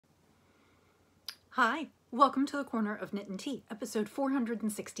Hi, welcome to the Corner of Knit and Tea, episode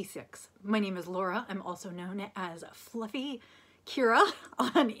 466. My name is Laura. I'm also known as Fluffy Kira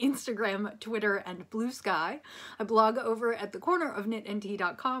on Instagram, Twitter, and Blue Sky. I blog over at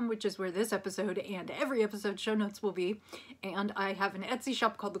thecornerofknitandtea.com, which is where this episode and every episode show notes will be. And I have an Etsy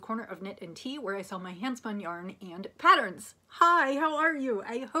shop called The Corner of Knit and Tea, where I sell my handspun yarn and patterns. Hi, how are you?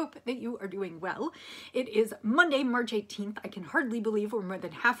 I hope that you are doing well. It is Monday, March 18th. I can hardly believe we're more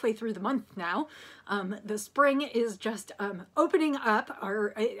than halfway through the month now. The spring is just opening up.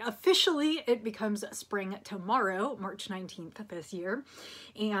 Officially, it becomes spring tomorrow, March 19th this year.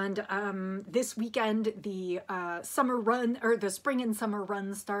 And this weekend, the spring and summer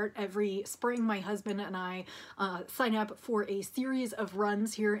runs start. Every spring, my husband and I sign up for a series of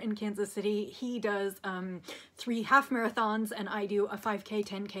runs here in Kansas City. He does 3 half marathons, and I do a 5K,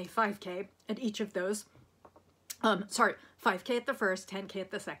 10K, 5K at each of those. 5K at the first, 10K at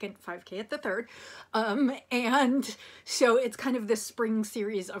the second, 5K at the third. And so it's kind of this spring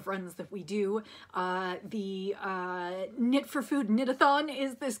series of runs that we do. The Knit for Food Knit-a-thon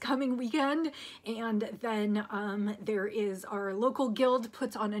is this coming weekend. And then there is our local guild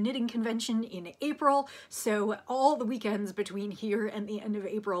puts on a knitting convention in April. So all the weekends between here and the end of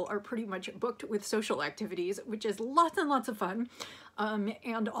April are pretty much booked with social activities, which is lots and lots of fun.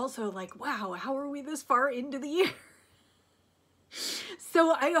 And also like, wow, how are we this far into the year?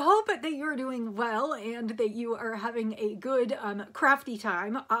 So I hope that you're doing well and that you are having a good crafty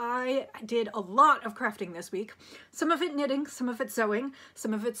time. I did a lot of crafting this week. Some of it knitting, some of it sewing,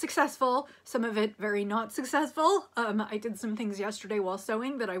 some of it successful, some of it very not successful. I did some things yesterday while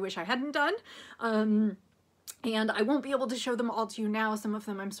sewing that I wish I hadn't done. And I won't be able to show them all to you now. Some of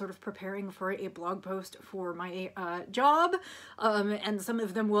them I'm sort of preparing for a blog post for my job, and some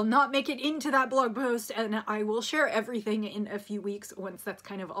of them will not make it into that blog post, and I will share everything in a few weeks once that's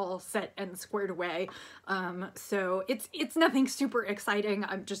kind of all set and squared away. So it's nothing super exciting.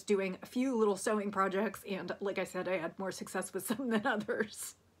 I'm just doing a few little sewing projects, and like I said, I had more success with some than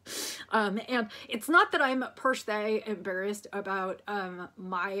others. And it's not that I'm per se embarrassed about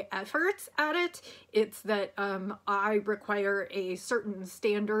my efforts at it. It's that I require a certain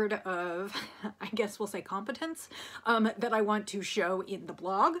standard of, I guess we'll say, competence that I want to show in the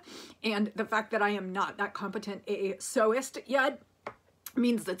blog. And the fact that I am not that competent a sewist yet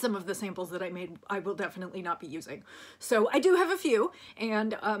means that some of the samples that I made I will definitely not be using. So I do have a few,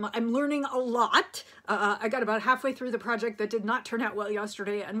 and I'm learning a lot. I got about halfway through the project that did not turn out well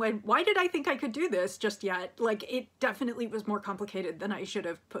yesterday and went, why did I think I could do this just yet? Like, it definitely was more complicated than I should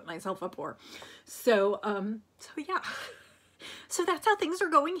have put myself up for. So yeah. So that's how things are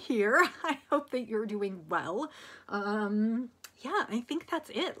going here. I hope that you're doing well. Yeah, I think that's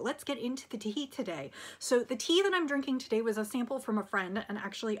it. Let's get into the tea today. So the tea that I'm drinking today was a sample from a friend, and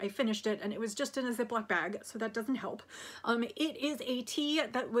actually I finished it and it was just in a Ziploc bag, so that doesn't help. It is a tea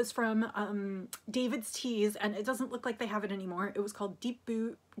that was from David's Teas, and it doesn't look like they have it anymore. It was called Deep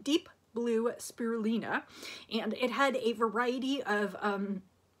Blue Spirulina, and it had a variety of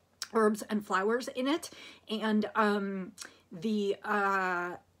herbs and flowers in it, and the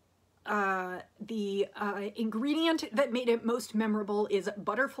ingredient that made it most memorable is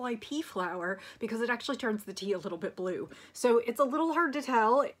butterfly pea flower, because it actually turns the tea a little bit blue. So it's a little hard to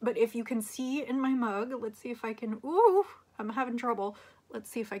tell, but if you can see in my mug, let's see if I can, ooh, I'm having trouble. Let's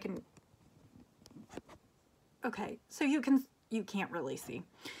see if I can, okay, so you can't really see.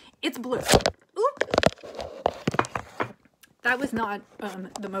 It's blue. Oop. That was not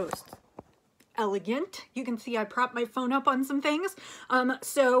the most elegant. You can see I propped my phone up on some things.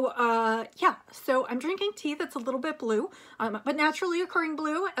 Yeah, so I'm drinking tea that's a little bit blue, but naturally occurring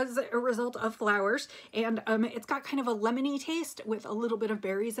blue as a result of flowers, and it's got kind of a lemony taste with a little bit of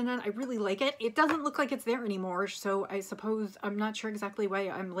berries in it. I really like it. It doesn't look like it's there anymore, so I suppose I'm not sure exactly why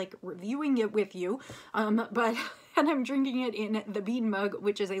I'm like reviewing it with you, but and I'm drinking it in the Bean mug,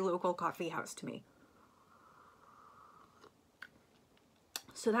 which is a local coffee house to me.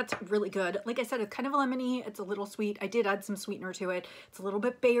 So that's really good. Like I said, it's kind of lemony. It's a little sweet. I did add some sweetener to it. It's a little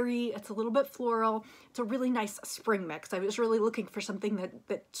bit berry. It's a little bit floral. It's a really nice spring mix. I was really looking for something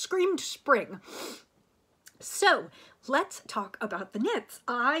that screamed spring. So let's talk about the knits.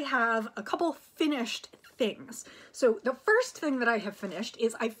 I have a couple finished things. So the first thing that I have finished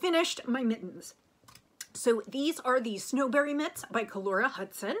is I finished my mittens. So these are the Snowberry Mitts by Galore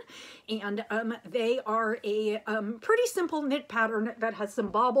Hudson, and they are a pretty simple knit pattern that has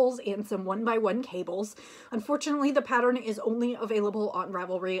some bobbles and some 1x1 cables. Unfortunately, the pattern is only available on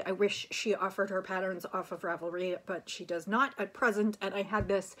Ravelry. I wish she offered her patterns off of Ravelry, but she does not at present, and I had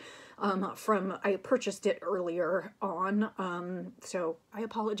this I purchased it earlier on, so I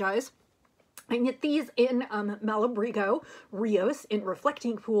apologize. I knit these in Malabrigo Rios in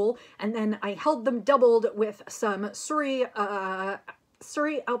Reflecting Pool, and then I held them doubled with some Surrey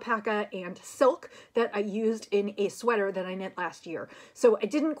alpaca and silk that I used in a sweater that I knit last year. So I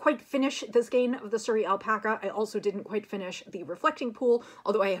didn't quite finish the skein of the Surrey alpaca. I also didn't quite finish the Reflecting Pool,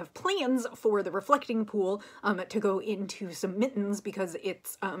 although I have plans for the Reflecting Pool to go into some mittens because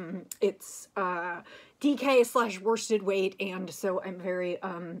it's DK / worsted weight, and so I'm very,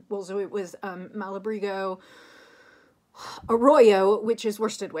 well, so it was Malabrigo Arroyo, which is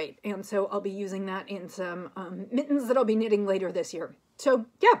worsted weight, and so I'll be using that in some mittens that I'll be knitting later this year. So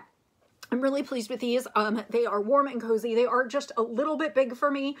yeah, I'm really pleased with these. They are warm and cozy. They are just a little bit big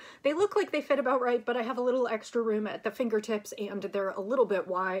for me. They look like they fit about right, but I have a little extra room at the fingertips and they're a little bit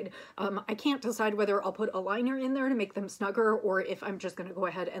wide. I can't decide whether I'll put a liner in there to make them snugger or if I'm just going to go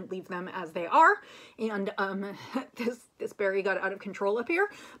ahead and leave them as they are. And this berry got out of control up here.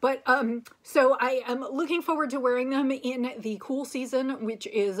 But so I am looking forward to wearing them in the cool season, which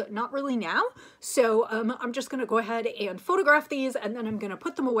is not really now. So I'm just going to go ahead and photograph these and then I'm going to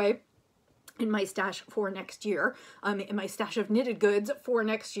put them away in my stash for next year, in my stash of knitted goods for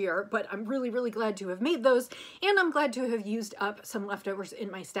next year, but I'm really, really glad to have made those, and I'm glad to have used up some leftovers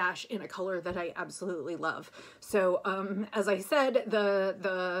in my stash in a color that I absolutely love. So, as I said,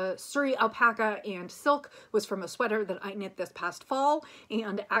 the Surrey alpaca and silk was from a sweater that I knit this past fall,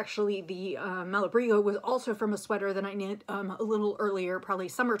 and actually the Malabrigo was also from a sweater that I knit a little earlier, probably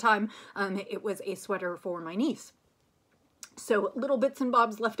summertime. It was a sweater for my niece. So little bits and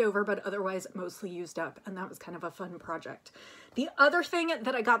bobs left over, but otherwise mostly used up. And that was kind of a fun project. The other thing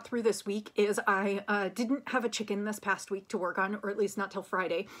that I got through this week is I didn't have a chicken this past week to work on, or at least not till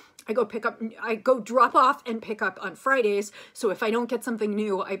Friday. I go drop off and pick up on Fridays. So if I don't get something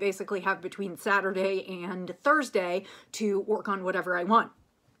new, I basically have between Saturday and Thursday to work on whatever I want.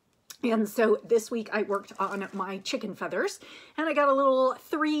 And so this week I worked on my chicken feathers and I got a little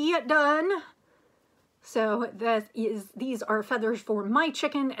 3 done. So these are feathers for my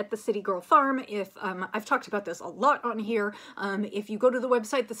chicken at the City Girl Farm. If I've talked about this a lot on here. If you go to the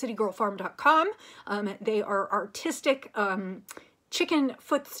website, thecitygirlfarm.com, they are artistic chicken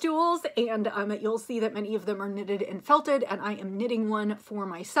footstools, and you'll see that many of them are knitted and felted, and I am knitting one for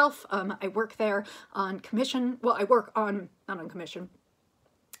myself. I work there on commission. Well, I work on, not on commission.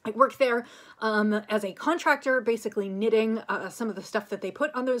 I work there as a contractor, basically knitting some of the stuff that they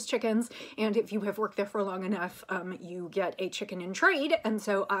put on those chickens. And if you have worked there for long enough, you get a chicken in trade. And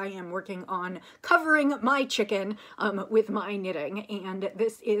so I am working on covering my chicken with my knitting. And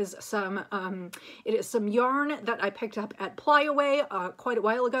this is some, it is some yarn that I picked up at Ply-Away quite a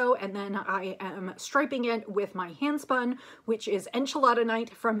while ago. And then I am striping it with my hand spun, which is Enchilada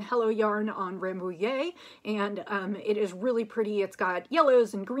Night from Hello Yarn on Rambouillet. And it is really pretty. It's got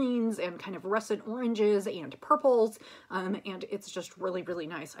yellows and greens and kind of russet oranges and purples, and it's just really, really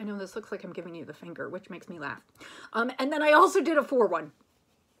nice. I know this looks like I'm giving you the finger, which makes me laugh. And then I also did a 4-1.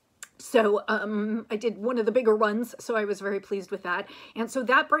 So I did one of the bigger ones, so I was very pleased with that. And so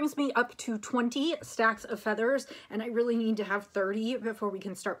that brings me up to 20 stacks of feathers, and I really need to have 30 before we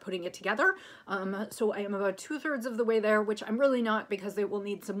can start putting it together. So I am about 2/3 of the way there, which I'm really not because it will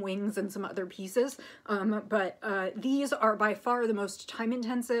need some wings and some other pieces. But these are by far the most time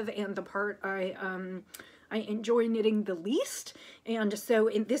intensive and the part I enjoy knitting the least. And so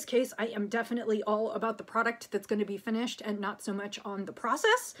in this case, I am definitely all about the product that's going to be finished and not so much on the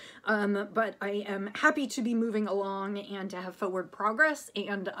process. But I am happy to be moving along and to have forward progress.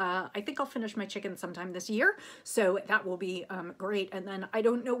 And I think I'll finish my chicken sometime this year. So that will be great. And then I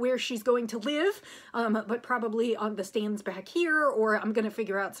don't know where she's going to live, but probably on the stands back here, or I'm going to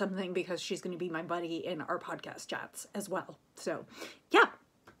figure out something because she's going to be my buddy in our podcast chats as well. So yeah.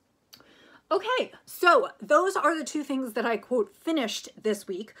 Okay, so those are the 2 things that I, quote, finished this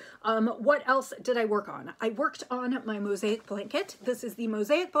week. What else did I work on? I worked on my mosaic blanket. This is the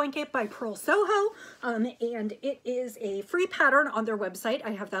Mosaic Blanket by Pearl Soho, and it is a free pattern on their website.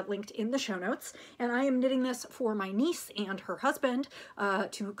 I have that linked in the show notes, and I am knitting this for my niece and her husband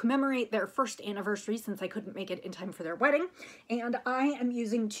to commemorate their 1st anniversary since I couldn't make it in time for their wedding. And I am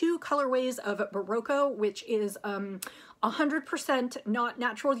using 2 colorways of Barocco, which is 100% not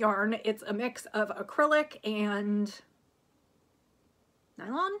natural yarn. It's a mix of acrylic and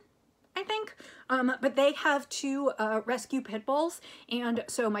nylon, I think. But they have 2 rescue pit bulls, and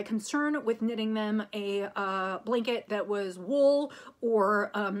so my concern with knitting them a blanket that was wool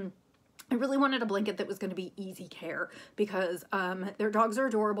or I really wanted a blanket that was going to be easy care because their dogs are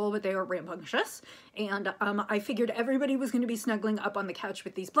adorable, but they are rambunctious. And I figured everybody was going to be snuggling up on the couch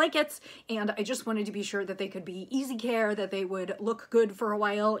with these blankets. And I just wanted to be sure that they could be easy care, that they would look good for a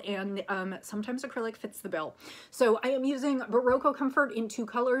while. And sometimes acrylic fits the bill. So I am using Barocco Comfort in 2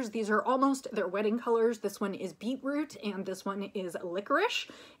 colors. These are almost their wedding colors. This one is beetroot and this one is licorice.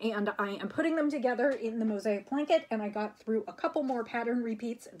 And I am putting them together in the mosaic blanket. And I got through a couple more pattern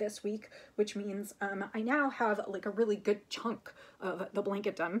repeats this week, which means I now have like a really good chunk of the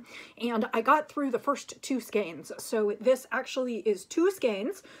blanket done. And I got through the first 2 skeins. So this actually is 2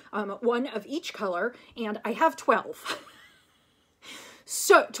 skeins, 1 of each color, and I have 12.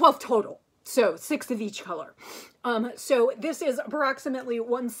 So 12 total. So 6 of each color. So this is approximately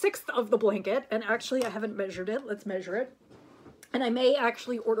 1/6 of the blanket, and actually I haven't measured it. Let's measure it. And I may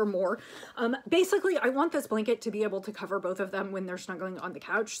actually order more. Basically, I want this blanket to be able to cover both of them when they're snuggling on the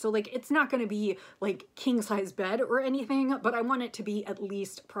couch. So like, it's not going to be like king size bed or anything, but I want it to be at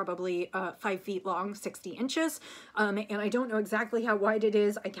least probably 5 feet long, 60 inches. And I don't know exactly how wide it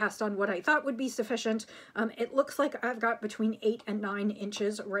is. I cast on what I thought would be sufficient. It looks like I've got between 8 and 9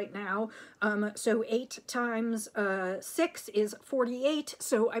 inches right now. So 8 times 6 is 48.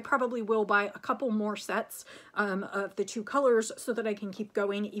 So I probably will buy a couple more sets of the 2 colors so that I can keep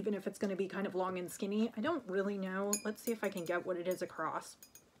going, even if it's going to be kind of long and skinny. I don't really know. Let's see if I can get what it is across.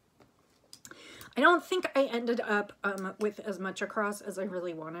 I don't think I ended up with as much across as I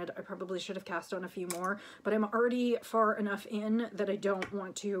really wanted. I probably should have cast on a few more, but I'm already far enough in that I don't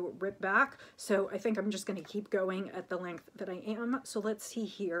want to rip back. So I think I'm just going to keep going at the length that I am. So let's see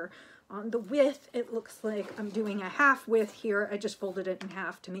here. On the width, it looks like I'm doing a half width here. I just folded it in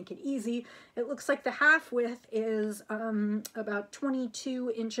half to make it easy. It looks like the half width is about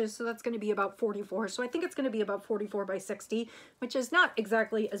 22 inches, so that's going to be about 44. So I think it's going to be about 44 by 60, which is not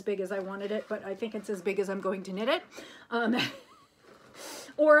exactly as big as I wanted it, but I think it's as big as I'm going to knit it.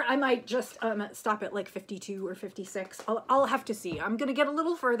 Or I might just stop at like 52 or 56. I'll have to see. I'm going to get a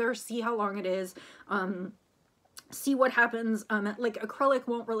little further, see how long it is. See what happens. Like acrylic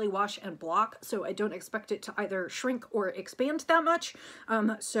won't really wash and block, so I don't expect it to either shrink or expand that much.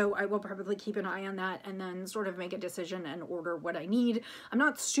 So I will probably keep an eye on that and then sort of make a decision and order what I need. I'm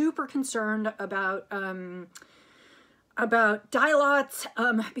not super concerned about dye lots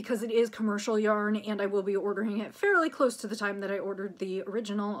because it is commercial yarn and I will be ordering it fairly close to the time that I ordered the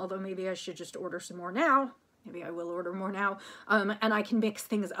original, although maybe I should just order some more now. Maybe I will order more now, and I can mix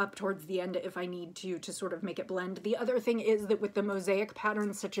things up towards the end if I need to sort of make it blend. The other thing is that with the mosaic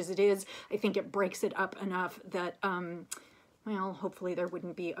pattern such as it is, I think it breaks it up enough that, well, hopefully there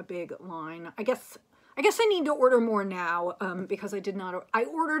wouldn't be a big line. I guess I need to order more now because I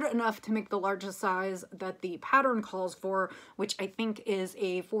ordered enough to make the largest size that the pattern calls for, which I think is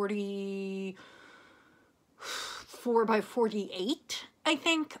a 44 by 48, I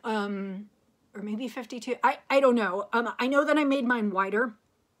think. Or maybe 52. I don't know. I know that I made mine wider,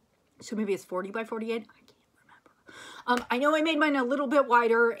 so maybe it's 40 by 48. I can't remember. I know I made mine a little bit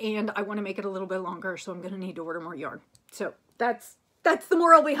wider, and I want to make it a little bit longer, so I'm going to need to order more yarn. So that's the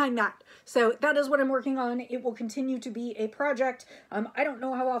moral behind that. So that is what I'm working on. It will continue to be a project. I don't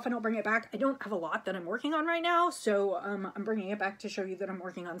know how often I'll bring it back. I don't have a lot that I'm working on right now, so I'm bringing it back to show you that I'm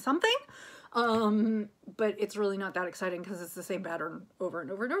working on something. But it's really not that exciting because it's the same pattern over and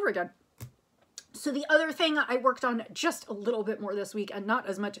over and over again. So the other thing I worked on just a little bit more this week, and not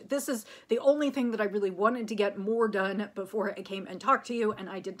as much. This is the only thing that I really wanted to get more done before I came and talked to you, and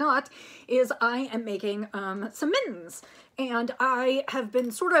I did not, is I am making some mittens. And I have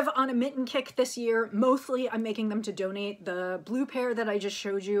been sort of on a mitten kick this year. Mostly I'm making them to donate. The blue pair that I just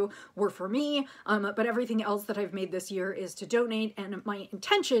showed you were for me, but everything else that I've made this year is to donate, and my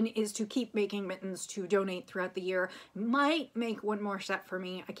intention is to keep making mittens to donate throughout the year. Might make one more set for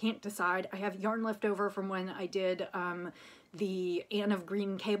me. I can't decide. I have yarn left over from when I did the Anne of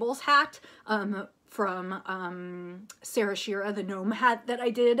Green Gables hat from Sarah Shira, the gnome hat that I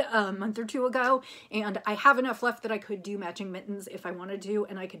did a month or 2 ago, and I have enough left that I could do matching mittens if I wanted to,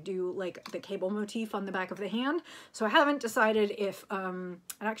 and I could do like the cable motif on the back of the hand. So I haven't decided if, and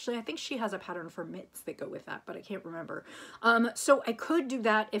actually I think she has a pattern for mitts that go with that, but I can't remember. So I could do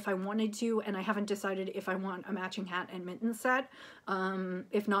that if I wanted to, and I haven't decided if I want a matching hat and mitten set.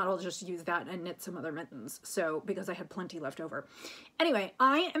 If not, I'll just use that and knit some other mittens. So, because I had plenty left over. Anyway,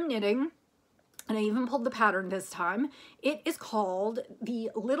 I am knitting and I even pulled the pattern this time. It is called the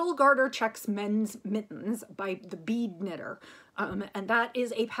Little Garter Checks Men's Mittens by the Bead Knitter. And that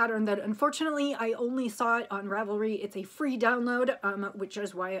is a pattern that unfortunately I only saw it on Ravelry. It's a free download, which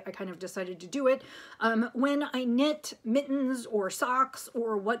is why I kind of decided to do it. When I knit mittens or socks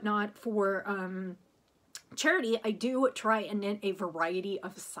or whatnot for charity, I do try and knit a variety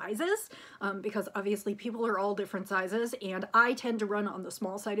of sizes because obviously people are all different sizes, and I tend to run on the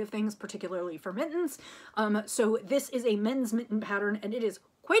small side of things, particularly for mittens. So this is a men's mitten pattern, and it is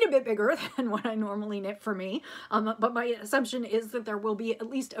quite a bit bigger than what I normally knit for me, but my assumption is that there will be at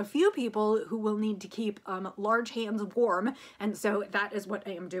least a few people who will need to keep large hands warm, and so that is what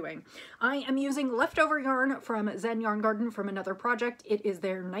I am doing. I am using leftover yarn from Zen Yarn Garden from another project. It is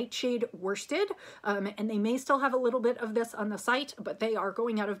their Nightshade Worsted, and they may still have a little bit of this on the site, but they are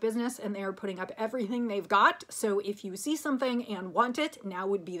going out of business and they are putting up everything they've got, so if you see something and want it, now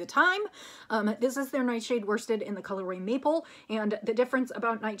would be the time. This is their Nightshade Worsted in the colorway Maple, and the difference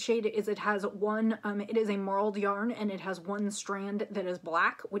about Nightshade is it has one, it is a marled yarn, and it has one strand that is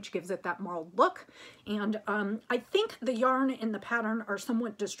black, which gives it that marled look. And I think the yarn and the pattern are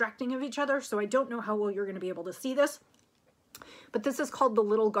somewhat distracting of each other, so I don't know how well you're going to be able to see this. But this is called the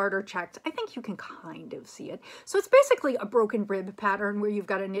Little Garter Checked. I think you can kind of see it. So it's basically a broken rib pattern where you've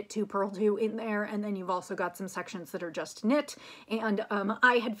got a knit 2, purl 2 in there, and then you've also got some sections that are just knit. And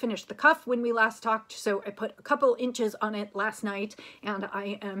I had finished the cuff when we last talked, so I put a couple inches on it last night, and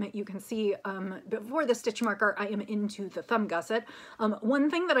I am, you can see before the stitch marker, I am into the thumb gusset.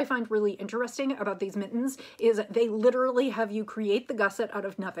 One thing that I find really interesting about these mittens is they literally have you create the gusset out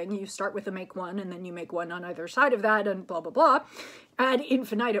of nothing. You start with a make one, and then you make one on either side of that, and blah, blah, blah. Ad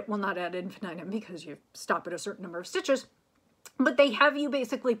infinitum, well, not ad infinitum because you stop at a certain number of stitches, but they have you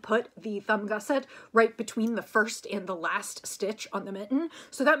basically put the thumb gusset right between the first and the last stitch on the mitten.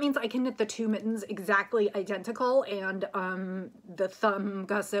 So that means I can knit the two mittens exactly identical, and the thumb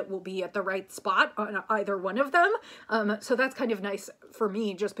gusset will be at the right spot on either one of them. So that's kind of nice for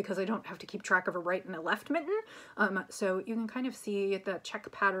me just because I don't have to keep track of a right and a left mitten. So you can kind of see the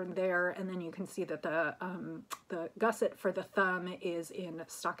check pattern there, and then you can see that the gusset for the thumb is in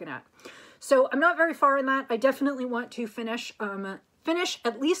stockinette. So I'm not very far in that. I definitely want to finish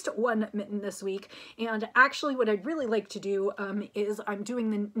at least one mitten this week. And actually what I'd really like to do is I'm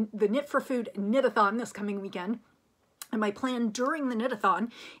doing the Knit for Food knit-a-thon this coming weekend. And my plan during the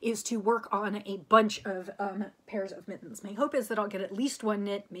knit-a-thon is to work on a bunch of pairs of mittens. My hope is that I'll get at least one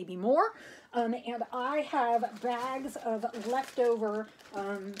knit, maybe more. And I have bags of leftover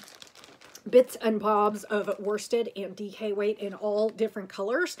bits and bobs of worsted and DK weight in all different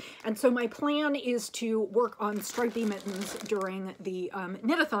colors. And so my plan is to work on stripy mittens during the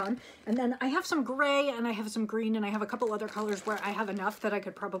knit-a-thon. And then I have some gray and I have some green and I have a couple other colors where I have enough that I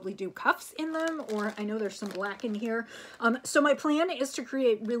could probably do cuffs in them, or I know there's some black in here. So my plan is to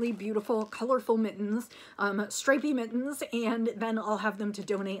create really beautiful, colorful mittens, stripy mittens, and then I'll have them to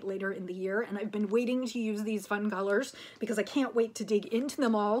donate later in the year. And I've been waiting to use these fun colors because I can't wait to dig into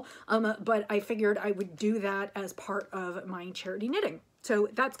them all. But I figured I would do that as part of my charity knitting. So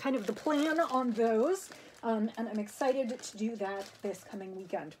that's kind of the plan on those, and I'm excited to do that this coming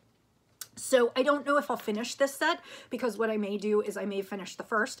weekend. So I don't know if I'll finish this set, because what I may do is I may finish the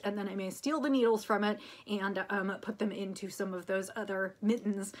first and then I may steal the needles from it and put them into some of those other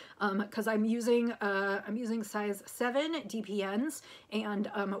mittens, because I'm using size 7 DPNs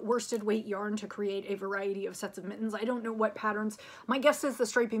and worsted weight yarn to create a variety of sets of mittens. I don't know what patterns. My guess is the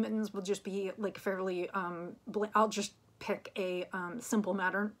stripy mittens will just be like fairly, I'll just pick a simple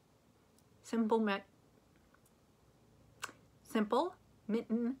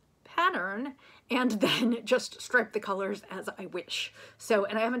mitten pattern and then just stripe the colors as I wish. So,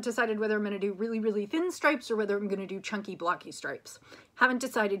 and I haven't decided whether I'm going to do really, really thin stripes or whether I'm going to do chunky, blocky stripes. Haven't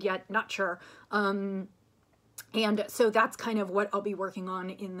decided yet, not sure. And so that's kind of what I'll be working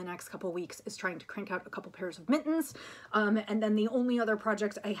on in the next couple weeks, is trying to crank out a couple pairs of mittens. And then the only other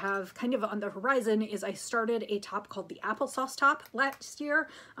project I have kind of on the horizon is I started a top called the applesauce top last year.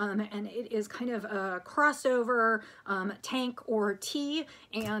 And it is kind of a crossover tank or tee.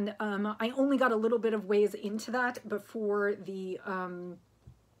 And I only got a little bit of ways into that before the,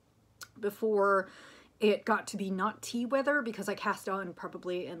 before it got to be not tea weather, because I cast on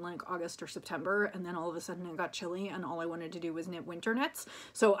probably in like August or September, and then all of a sudden it got chilly and all I wanted to do was knit winter knits.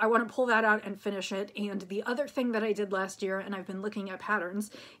 So I want to pull that out and finish it. And the other thing that I did last year, and I've been looking at patterns,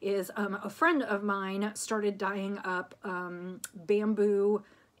 is a friend of mine started dyeing up bamboo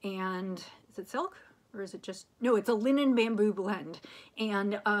and, is it silk? or is it just, no, it's a linen bamboo blend.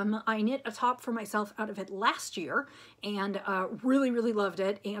 And I knit a top for myself out of it last year and really, really loved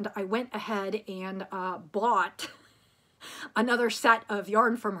it. And I went ahead and bought another set of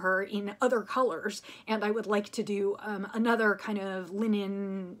yarn from her in other colors, and I would like to do another kind of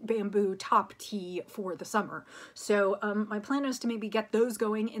linen bamboo top tee for the summer. So my plan is to maybe get those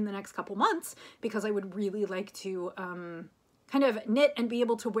going in the next couple months, because I would really like to kind of knit and be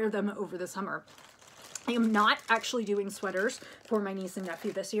able to wear them over the summer. I am not actually doing sweaters for my niece and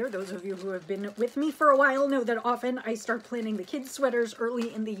nephew this year. Those of you who have been with me for a while know that often I start planning the kids' sweaters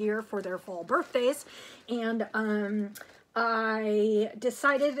early in the year for their fall birthdays. And I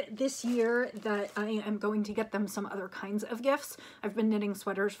decided this year that I am going to get them some other kinds of gifts. I've been knitting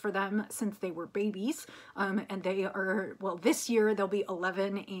sweaters for them since they were babies. And they are, well, this year they'll be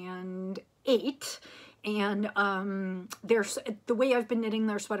 11 and 8. And the way I've been knitting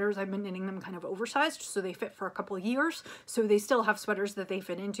their sweaters, I've been knitting them kind of oversized, so they fit for a couple of years. So they still have sweaters that they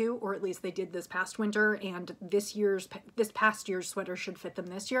fit into, or at least they did this past winter, and this past year's sweater should fit them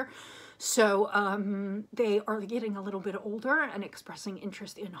this year. So they are getting a little bit older and expressing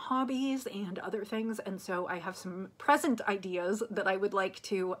interest in hobbies and other things, and so I have some present ideas that I would like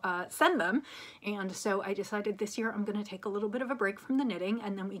to send them. And so I decided this year I'm going to take a little bit of a break from the knitting,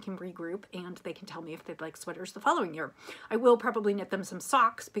 and then we can regroup and they can tell me if they'd like sweaters the following year. I will probably knit them some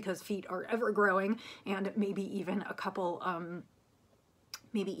socks because feet are ever growing, and maybe even a couple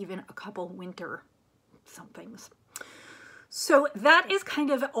winter somethings. So that is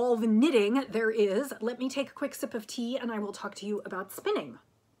kind of all the knitting there is. Let me take a quick sip of tea and I will talk to you about spinning.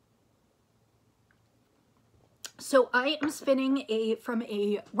 So I am spinning from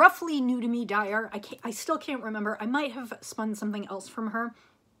a roughly new to me dyer. I still can't remember. I might have spun something else from her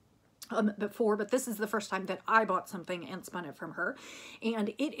before, but this is the first time that I bought something and spun it from her. And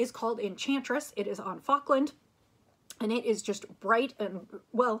it is called Enchantress. It is on Falkland. And it is just bright and,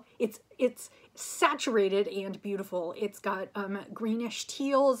 well, it's saturated and beautiful. It's got greenish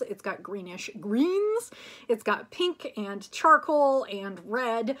teals, it's got greenish greens, it's got pink and charcoal and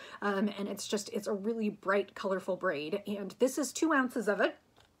red, and it's a really bright, colorful braid. And this is 2 ounces of it.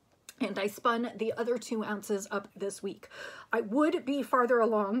 And I spun the other 2 ounces up this week. I would be farther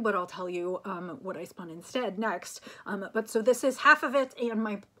along, but I'll tell you what I spun instead next. But so this is half of it, and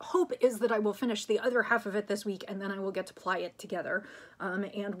my hope is that I will finish the other half of it this week, and then I will get to ply it together.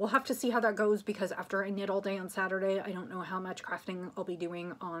 And we'll have to see how that goes, because after I knit all day on Saturday, I don't know how much crafting I'll be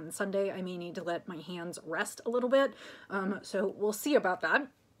doing on Sunday. I may need to let my hands rest a little bit. So we'll see about that.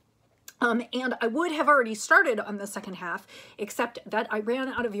 And I would have already started on the second half, except that I ran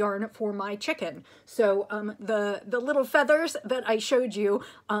out of yarn for my chicken. So the little feathers that I showed you,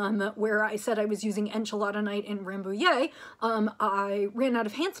 where I said I was using enchilada night in Rambouillet, I ran out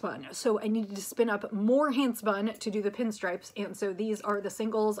of handspun. So I needed to spin up more handspun to do the pinstripes. And so these are the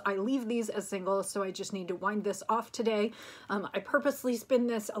singles. I leave these as singles, so I just need to wind this off today. I purposely spin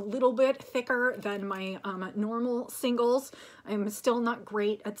this a little bit thicker than my normal singles. I'm still not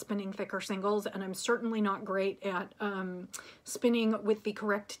great at spinning thicker singles, and I'm certainly not great at spinning with the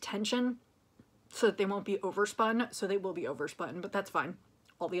correct tension so that they won't be overspun. So they will be overspun, but that's fine.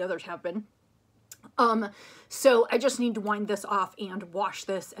 All the others have been. So I just need to wind this off and wash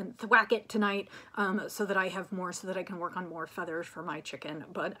this and thwack it tonight, so that I have more, so that I can work on more feathers for my chicken.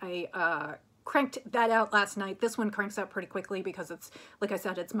 But I cranked that out last night. This one cranks out pretty quickly because it's, like I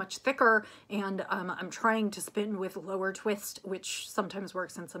said, it's much thicker, and I'm trying to spin with lower twist, which sometimes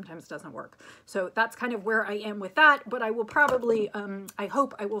works and sometimes doesn't work. So that's kind of where I am with that, but I will probably, I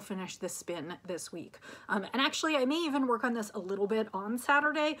hope I will finish this spin this week. And actually, I may even work on this a little bit on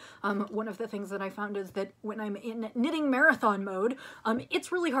Saturday. One of the things that I found is that when I'm in knitting marathon mode,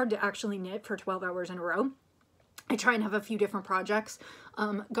 it's really hard to actually knit for 12 hours in a row. I try and have a few different projects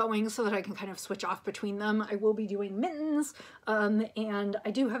going so that I can kind of switch off between them. I will be doing mittens, and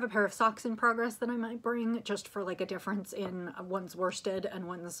I do have a pair of socks in progress that I might bring just for like a difference in one's worsted and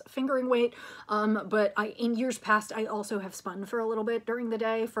one's fingering weight. But in years past, I also have spun for a little bit during the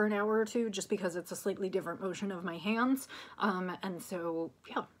day for an hour or two, just because it's a slightly different motion of my hands. And so,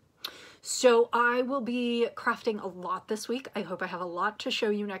 yeah. So I will be crafting a lot this week. I hope I have a lot to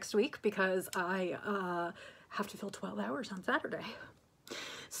show you next week, because I have to fill 12 hours on Saturday.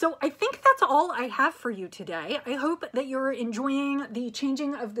 So I think that's all I have for you today. I hope that you're enjoying the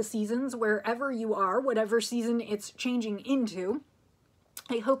changing of the seasons wherever you are, whatever season it's changing into.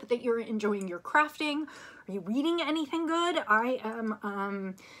 I hope that you're enjoying your crafting. Are you reading anything good? I am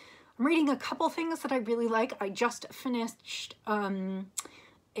I'm reading a couple things that I really like. I just finished a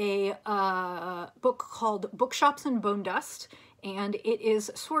book called Bookshops and Bone Dust. and it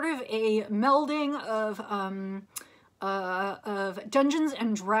is sort of a melding of Dungeons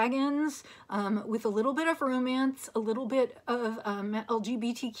and Dragons with a little bit of romance, a little bit of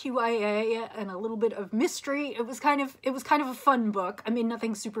LGBTQIA, and a little bit of mystery. It was kind of a fun book. I mean,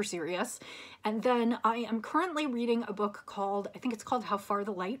 nothing super serious. And then I am currently reading a book called, I think it's called How Far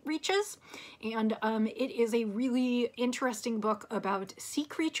the Light Reaches, and it is a really interesting book about sea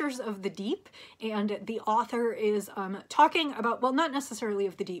creatures of the deep, and the author is talking about, well, not necessarily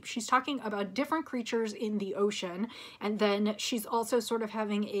of the deep, she's talking about different creatures in the ocean, and then she's also sort of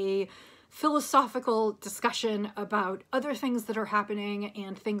having a philosophical discussion about other things that are happening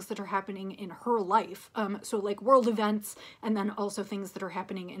and things that are happening in her life. So like world events, and then also things that are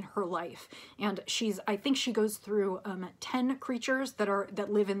happening in her life. And I think she goes through 10 creatures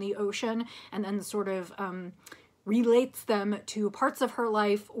that live in the ocean, and then sort of relates them to parts of her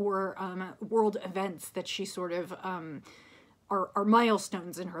life or world events that she sort of are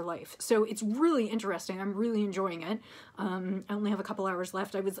milestones in her life. So it's really interesting. I'm really enjoying it. I only have a couple hours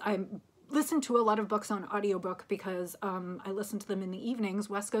left. I listened to a lot of books on audiobook because I listen to them in the evenings.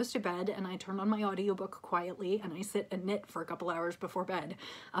 Wes goes to bed and I turn on my audiobook quietly and I sit and knit for a couple hours before bed.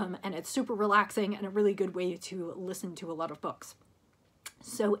 And it's super relaxing and a really good way to listen to a lot of books.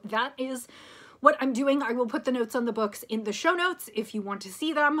 So that is what I'm doing. I will put the notes on the books in the show notes if you want to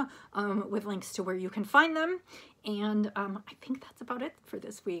see them, with links to where you can find them. And I think that's about it for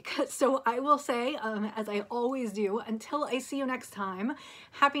this week. So I will say, as I always do, until I see you next time,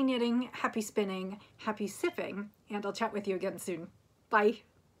 happy knitting, happy spinning, happy sipping, and I'll chat with you again soon. Bye.